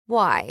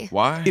Why?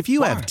 Why? If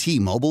you have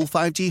T-Mobile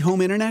 5G home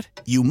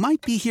internet, you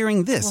might be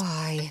hearing this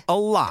Why? a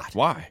lot.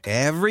 Why?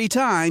 Every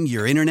time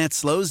your internet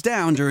slows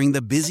down during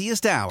the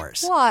busiest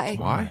hours. Why?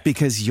 Why?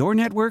 Because your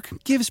network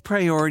gives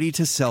priority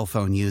to cell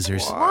phone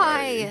users.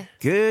 Why?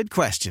 Good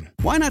question.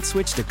 Why not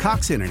switch to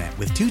Cox Internet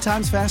with 2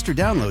 times faster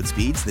download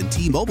speeds than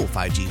T-Mobile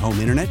 5G home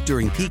internet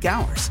during peak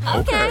hours?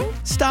 Okay.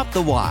 Stop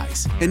the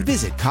whys and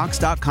visit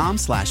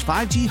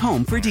cox.com/5G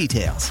home for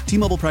details.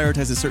 T-Mobile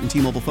prioritizes certain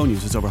T-Mobile phone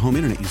users over home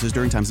internet users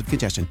during times of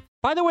congestion.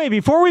 By the way,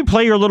 before we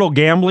play your little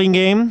gambling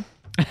game,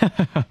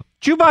 did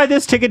you buy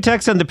this ticket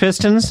text on the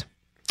Pistons?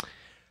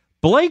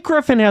 Blake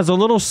Griffin has a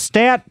little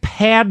stat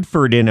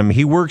Padford in him.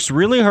 He works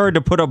really hard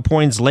to put up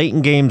points late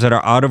in games that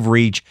are out of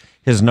reach.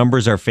 His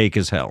numbers are fake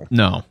as hell.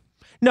 No,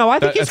 I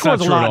think he that's scores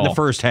not a true at lot in the all.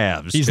 first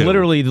halves. he's too.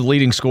 literally the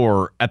leading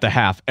scorer at the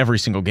half every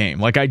single game.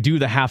 Like, I do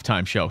the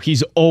halftime show.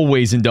 He's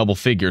always in double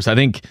figures.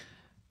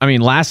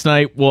 Last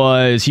night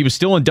he was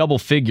still in double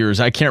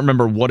figures. I can't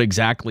remember what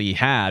exactly he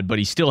had, but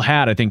he still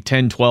had, I think,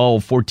 10,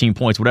 12, 14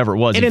 points, whatever it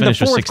was. And he in the finished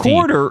with fourth 16.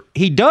 quarter,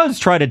 he does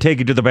try to take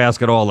it to the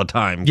basket all the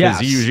time because Yes.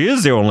 he usually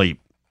is the only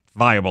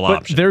viable But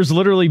option. there's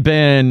literally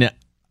been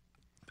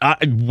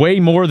way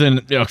more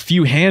than a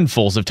few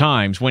handfuls of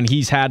times when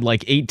he's had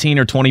like 18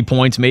 or 20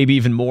 points, maybe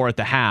even more at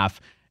the half,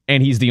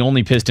 and he's the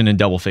only Piston in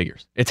double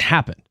figures. It's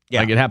happened.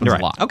 Like, it happens you're a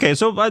right. lot. Okay,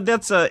 so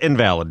that's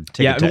invalid.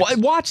 Yeah, Ticket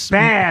text. watch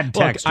Bad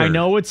Look, texter. I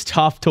know it's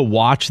tough to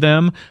watch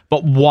them,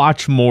 but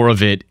watch more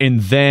of it, and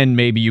then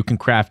maybe you can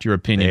craft your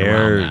opinion around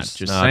that. There's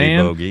Just naughty saying.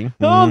 bogey.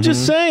 No, I'm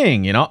just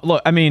saying.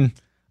 Look,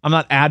 I'm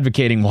not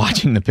advocating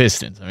watching the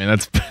Pistons.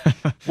 That's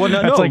Well,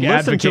 no, that's like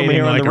listen to him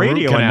here on like the a root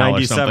radio on canal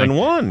or something.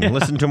 97.1.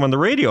 Listen to him on the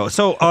radio.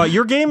 So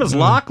your game is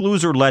lock,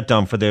 lose, or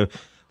letdown for the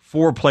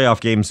 4 playoff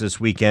games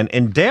this weekend.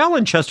 And Dal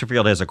in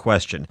Chesterfield has a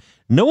question.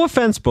 No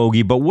offense,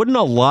 Bogey, but wouldn't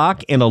a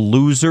lock and a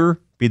loser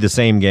be the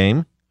same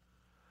game?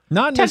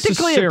 Not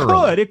Technically,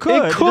 necessarily. it could.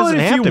 It It could doesn't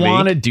if have you to be.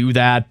 want to do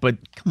that, but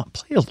come on,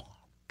 play along.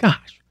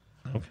 Gosh.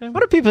 Okay. Why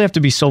do people have to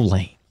be so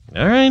lame?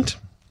 All right.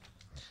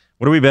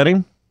 What are we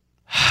betting?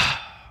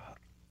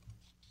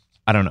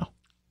 I don't know.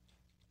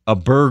 A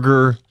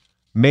burger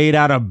made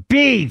out of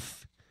beef.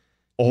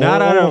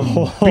 Not out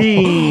of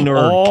bean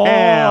or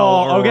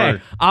cow. Or,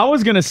 Okay. I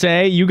was going to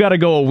say you got to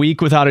go a week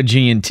without a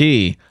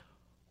G&T.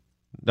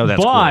 No,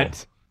 that's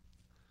But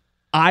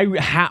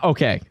cool.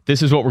 okay,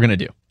 this is what we're going to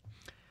do.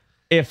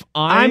 If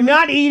I'm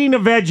not eating a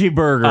veggie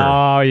burger.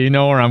 Oh, you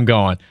know where I'm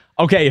going.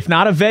 Okay, if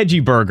not a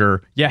veggie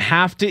burger, you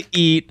have to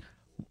eat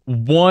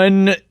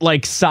one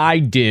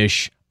side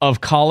dish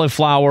of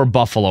cauliflower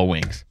buffalo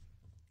wings.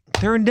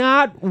 They're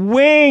not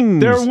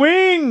wings. They're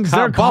wings.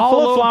 They're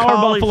Buffalo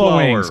buffalo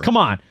wings. Come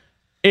on.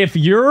 If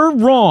you're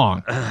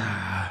wrong,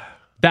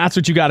 that's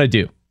what you got to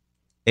do.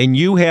 And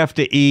you have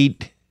to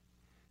eat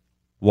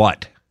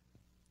what?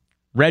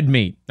 Red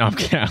meat. No, I'm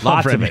kidding. I love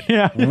Lots red of meat. it.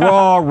 Yeah.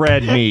 Raw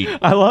red meat.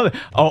 I love it.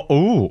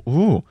 Oh,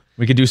 ooh.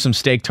 We could do some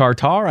steak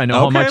tartare. I know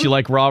how Okay. much you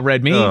like raw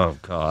red meat. Oh,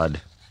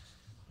 God.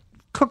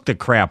 Cook the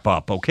crap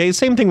up, okay?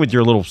 Same thing with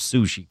your little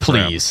sushi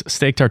crap. Please.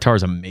 Steak tartare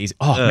is amazing.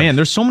 Oh, man,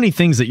 there's so many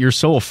things that you're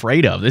so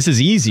afraid of. This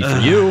is easy for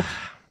you.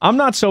 I'm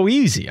not so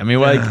easy.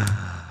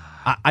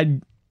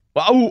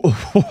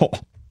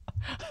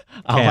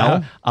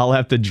 I'll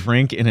have to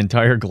drink an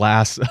entire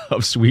glass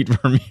of sweet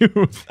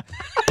vermouth.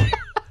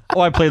 Oh,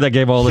 I play that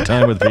game all the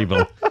time with people.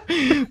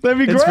 That'd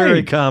be It's great.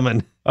 very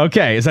common.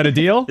 Okay, is that a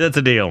deal? That's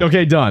a deal.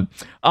 Okay, done.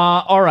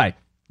 All right.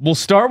 We'll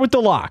start with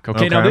the lock.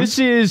 Okay, now Okay. this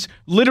is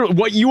literally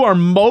what you are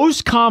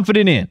most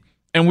confident in.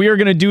 And we are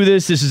going to do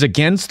this. This is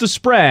against the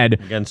spread.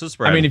 Against the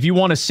spread. If you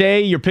want to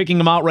say you're picking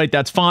them outright,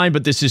 that's fine.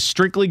 But this is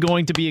strictly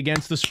going to be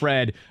against the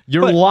spread.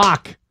 Your But-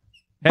 lock.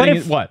 But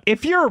heading what?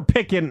 if you're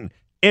picking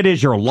it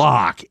is your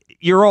lock,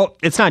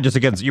 it's not just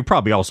against, you're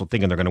probably also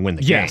thinking they're going to win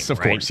the game. Yes, of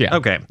right? course. Yeah.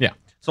 Okay. Yeah.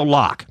 So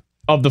lock.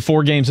 Of the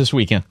 4 games this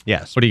weekend.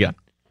 Yes. What do you got?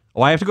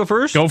 Oh, I have to go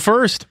first? Go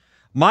first.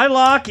 My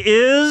lock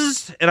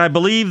is, and I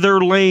believe they're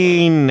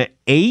lane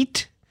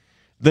 8,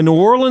 the New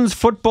Orleans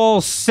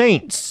Football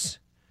Saints.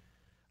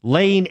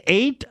 Lane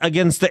 8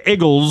 against the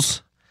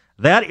Eagles.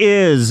 That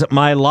is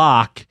my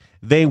lock.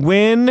 They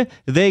win,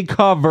 they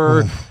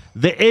cover.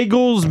 The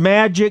Eagles'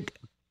 magic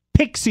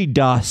pixie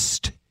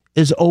dust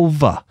is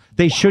over.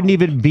 They shouldn't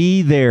even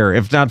be there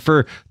if not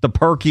for the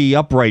Parkey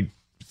upright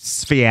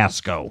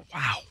fiasco.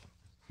 Wow.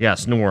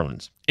 Yes, New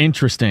Orleans.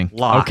 Interesting.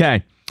 Lock.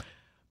 Okay.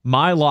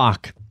 My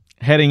lock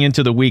heading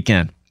into the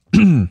weekend.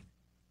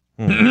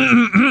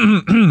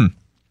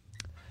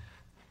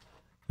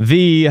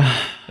 The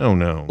Oh,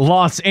 no.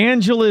 Los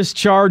Angeles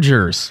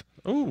Chargers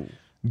Ooh,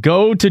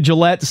 go to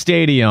Gillette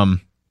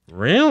Stadium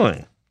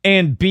really?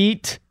 and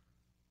beat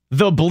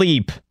the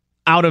bleep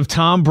out of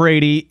Tom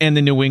Brady and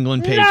the New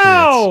England Patriots.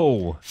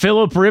 No!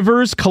 Phillip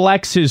Rivers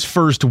collects his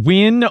first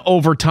win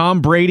over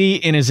Tom Brady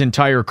in his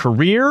entire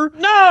career.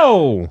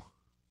 No!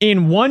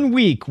 In 1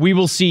 week, we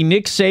will see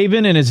Nick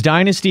Saban and his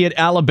dynasty at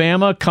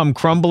Alabama come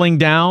crumbling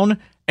down,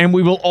 and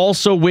we will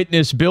also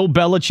witness Bill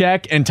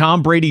Belichick and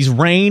Tom Brady's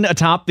reign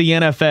atop the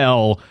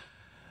NFL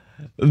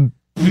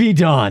be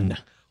done.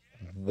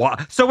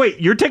 What? So wait,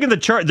 you're taking the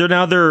chart.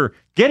 They're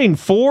getting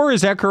 4.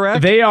 Is that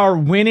correct? They are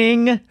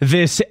winning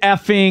this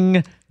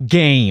effing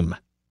game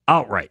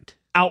Outright.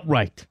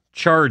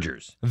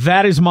 Chargers.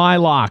 That is my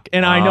lock.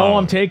 And I know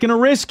I'm taking a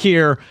risk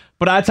here,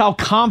 but that's how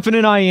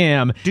confident I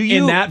am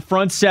in that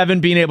front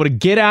seven being able to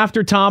get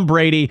after Tom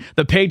Brady.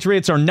 The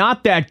Patriots are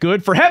not that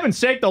good. For heaven's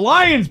sake, the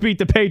Lions beat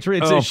the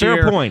Patriots this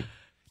year. Fair point.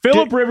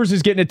 Phillip Rivers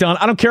is getting it done.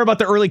 I don't care about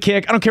the early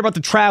kick. I don't care about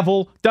the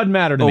travel. Doesn't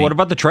matter to me. What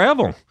about the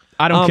travel?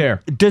 I don't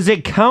care. Does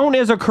it count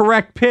as a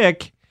correct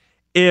pick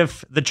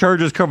if the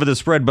Chargers cover the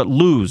spread but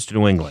lose to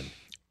New England?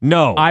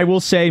 No. I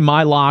will say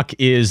my lock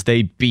is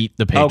they beat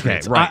the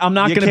Patriots. Okay, right. I'm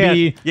not going to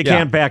be... You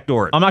can't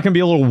backdoor it. I'm not going to be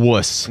a little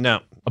wuss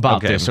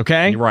about this,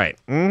 okay? Right.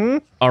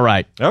 Mm-hmm. All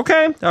right.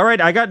 Okay. All right.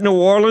 I got New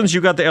Orleans.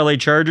 You got the LA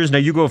Chargers. Now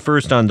you go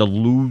first on the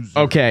loser.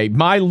 Okay.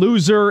 My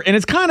loser, and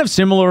it's kind of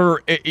similar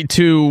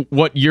to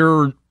what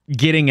you're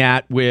getting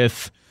at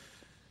with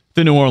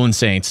the New Orleans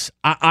Saints.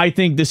 I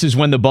think this is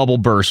when the bubble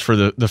burst for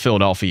the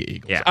Philadelphia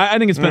Eagles. Yeah. I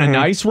think it's been a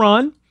nice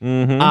run.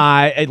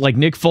 I like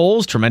Nick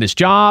Foles, tremendous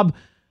job.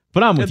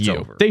 But I'm with you.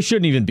 Over. They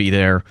shouldn't even be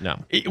there. No.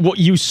 What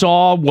you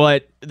saw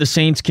what the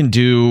Saints can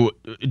do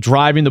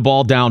driving the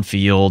ball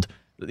downfield.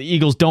 The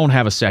Eagles don't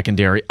have a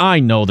secondary.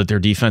 I know that their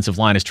defensive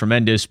line is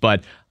tremendous,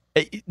 but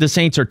the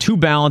Saints are too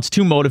balanced,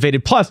 too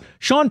motivated. Plus,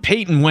 Sean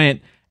Payton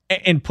went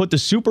and put the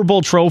Super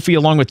Bowl trophy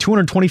along with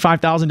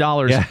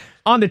 $225,000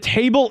 on the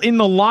table in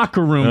the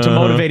locker room to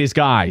motivate his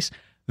guys.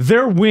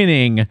 They're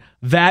winning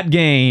that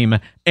game,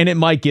 and it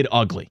might get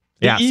ugly.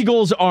 The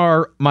Eagles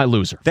are my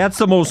loser. That's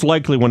the most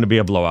likely one to be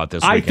a blowout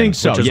this weekend. I think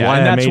so. Which is yeah, why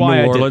and I that's made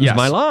why New Orleans yes.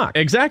 my lock.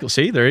 Exactly.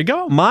 See, there you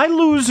go. My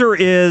loser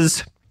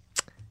is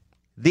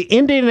the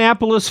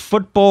Indianapolis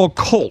Football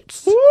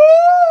Colts.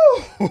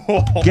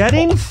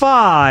 Getting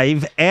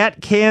 5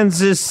 at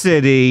Kansas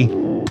City.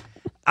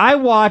 I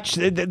watched.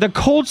 The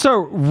Colts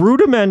are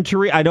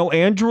rudimentary. I know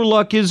Andrew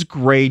Luck is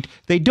great.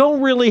 They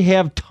don't really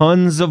have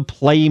tons of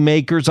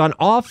playmakers on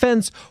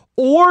offense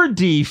or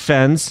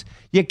defense.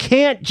 You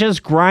can't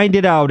just grind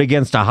it out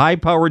against a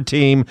high-powered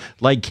team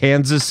like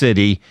Kansas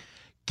City.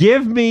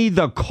 Give me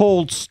the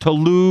Colts to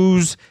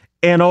lose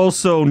and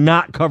also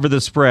not cover the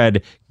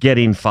spread,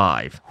 getting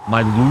 5.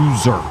 My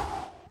loser.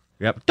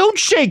 Yep. Don't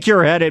shake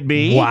your head at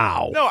me.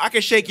 Wow. No, I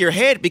can shake your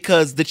head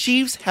because the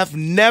Chiefs have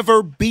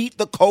never beat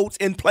the Colts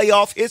in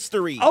playoff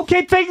history.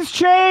 Okay, things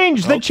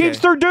change. The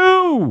Chiefs are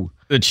due.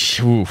 The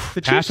Chiefs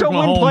don't Patrick win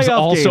Mahomes playoff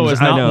also games,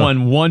 has I not know.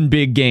 won one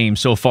big game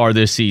so far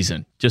this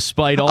season,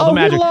 despite all the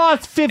magic. He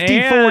lost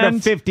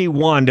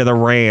 54-51 to the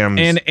Rams.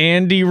 And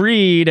Andy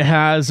Reid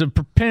has a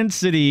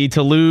propensity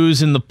to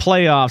lose in the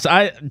playoffs.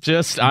 I don't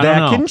know.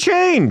 That can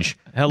change.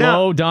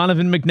 Hello, Now,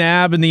 Donovan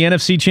McNabb in the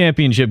NFC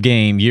Championship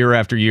game, year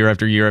after year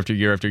after year after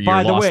year after year.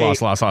 By the way,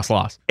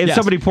 loss. If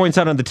somebody points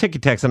out on the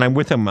ticket text, and I'm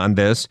with him on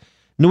this,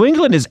 New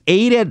England is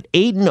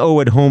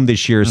 8-0 at home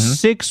this year,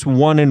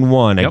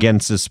 6-1-1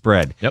 against the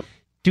spread. Yep.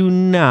 Do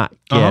not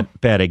get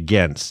bet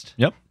against.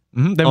 Yep.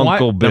 Then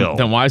Uncle Bill.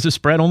 Then why is the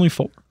spread only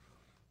 4?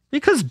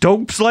 Because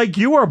dopes like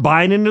you are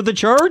buying into the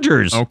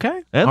Chargers.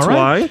 Okay. That's All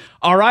right. why.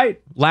 All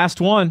right.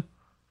 Last one.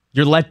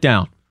 You're let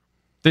down.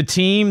 The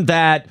team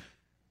that,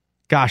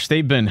 gosh,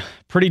 they've been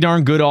pretty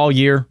darn good all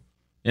year.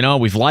 You know,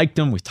 we've liked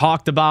them. We've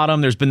talked about them.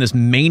 There's been this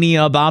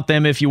mania about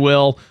them, if you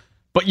will.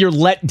 But you're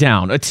let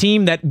down. A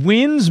team that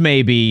wins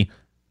maybe,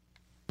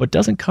 but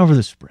doesn't cover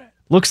the spread.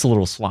 Looks a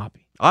little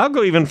sloppy. I'll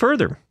go even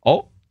further.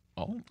 Oh.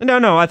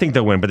 No, I think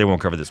they'll win, but they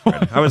won't cover the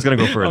spread. I was going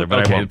to go further,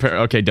 but I won't.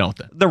 Okay, don't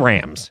then. The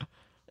Rams.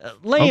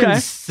 Laying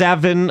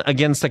 7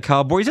 against the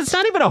Cowboys. It's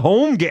not even a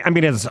home game. I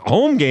mean, it's a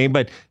home game,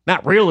 but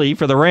not really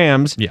for the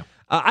Rams. Yeah.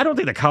 I don't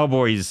think the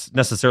Cowboys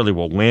necessarily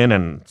will win,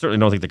 and certainly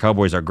don't think the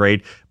Cowboys are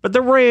great. But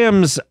the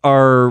Rams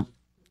are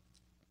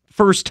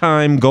first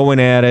time going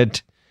at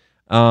it.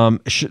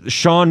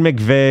 Sean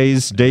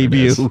McVay's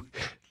debut.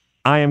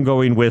 I am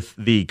going with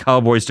the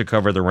Cowboys to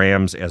cover the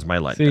Rams as my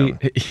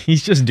letdown. See,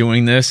 he's just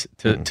doing this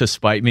to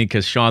spite me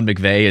because Sean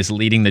McVay is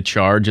leading the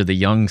charge of the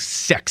young,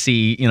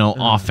 sexy,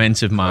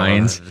 offensive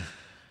minds.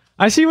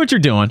 I see what you're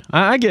doing.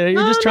 I get it.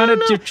 You're just trying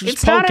to just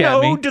it's poke not at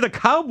an me. ode to the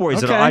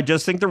Cowboys at Okay. all. I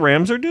just think the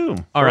Rams are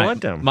doomed. All right.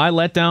 Letdown. My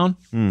letdown?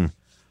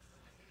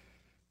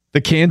 The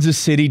Kansas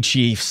City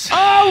Chiefs.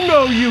 Oh,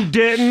 no, you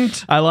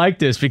didn't. I like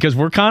this because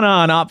we're kind of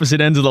on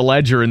opposite ends of the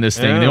ledger in this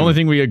thing. Yeah. The only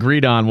thing we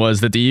agreed on was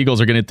that the Eagles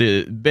are going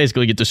to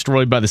basically get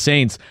destroyed by the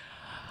Saints.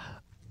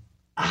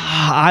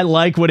 I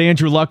like what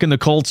Andrew Luck and the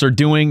Colts are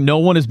doing. No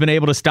one has been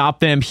able to stop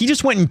them. He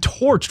just went and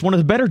torched one of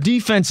the better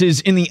defenses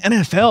in the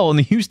NFL in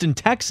the Houston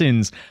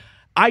Texans.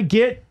 I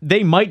get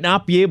they might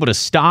not be able to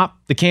stop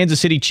the Kansas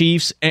City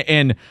Chiefs.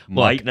 And look,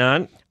 Might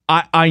not.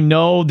 I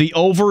know the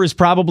over is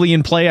probably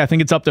in play. I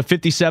think it's up to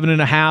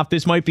 57.5.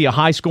 This might be a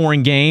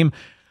high-scoring game.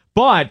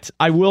 But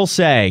I will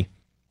say,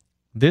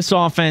 this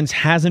offense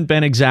hasn't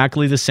been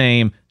exactly the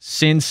same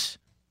since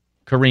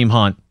Kareem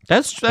Hunt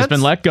That's has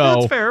been let go.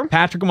 That's fair.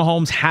 Patrick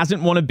Mahomes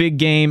hasn't won a big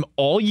game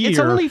all year. It's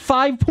only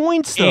 5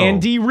 points, though.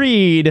 Andy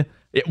Reid,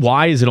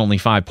 why is it only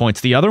 5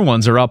 points? The other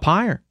ones are up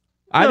higher.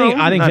 I think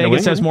not Vegas New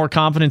has England. more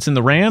confidence in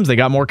the Rams. They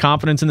got more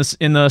confidence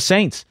in the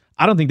Saints.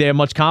 I don't think they have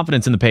much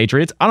confidence in the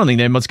Patriots. I don't think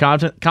they have much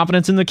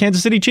confidence in the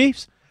Kansas City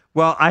Chiefs.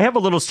 Well, I have a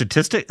little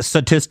statistic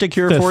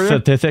here for you.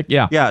 Statistic,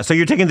 yeah. Yeah, so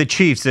you're taking the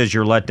Chiefs as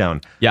your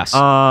letdown. Yes.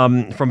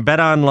 From Bet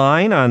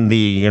Online on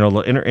the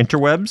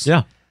interwebs.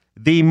 Yeah.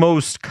 The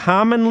most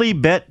commonly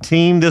bet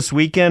team this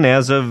weekend,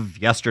 as of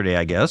yesterday,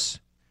 I guess,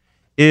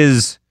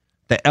 is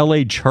the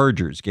LA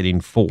Chargers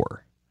getting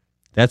 4.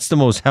 That's the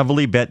most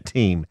heavily bet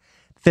team.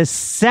 The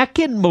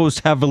second most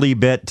heavily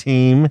bet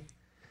team,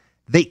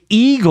 the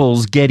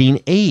Eagles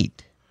getting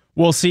 8.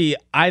 Well, see,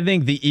 I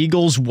think the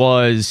Eagles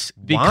was,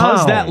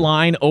 because that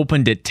line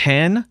opened at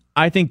 10,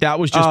 I think that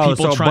was just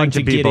people trying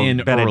to get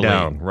in early.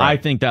 Down, right.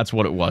 I think that's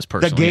what it was,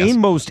 personally. The game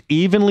most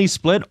evenly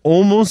split,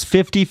 almost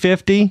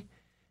 50-50,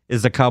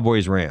 is the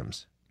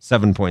Cowboys-Rams.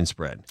 7-point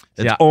spread.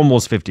 It's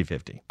almost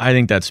 50-50. I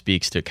think that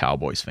speaks to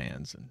Cowboys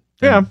fans and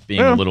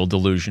being a little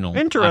delusional.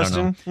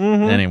 Interesting.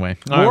 Anyway.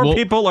 More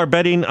people are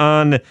betting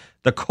on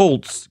the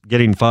Colts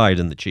getting 5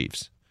 than the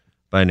Chiefs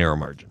by a narrow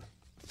margin.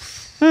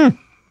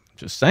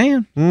 Just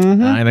saying.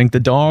 I think the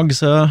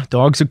dogs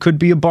could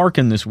be a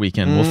barking this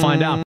weekend. We'll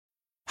find out.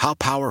 How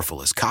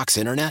powerful is Cox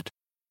Internet?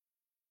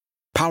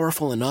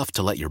 Powerful enough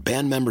to let your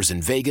band members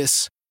in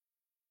Vegas,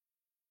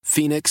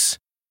 Phoenix,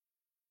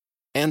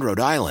 and Rhode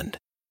Island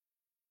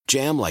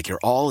jam like you're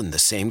all in the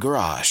same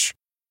garage.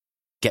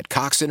 Get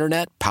Cox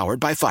Internet powered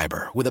by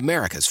fiber with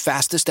America's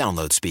fastest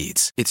download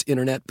speeds. It's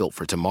internet built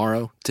for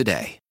tomorrow,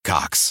 today.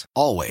 Cox,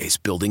 always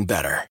building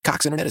better.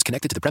 Cox Internet is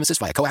connected to the premises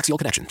via coaxial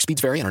connection.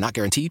 Speeds vary and are not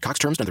guaranteed. Cox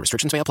terms and other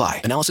restrictions may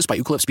apply. Analysis by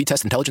Ookla Speed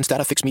Test Intelligence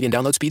Data. Fixed median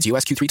download speeds.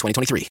 US Q3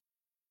 2023.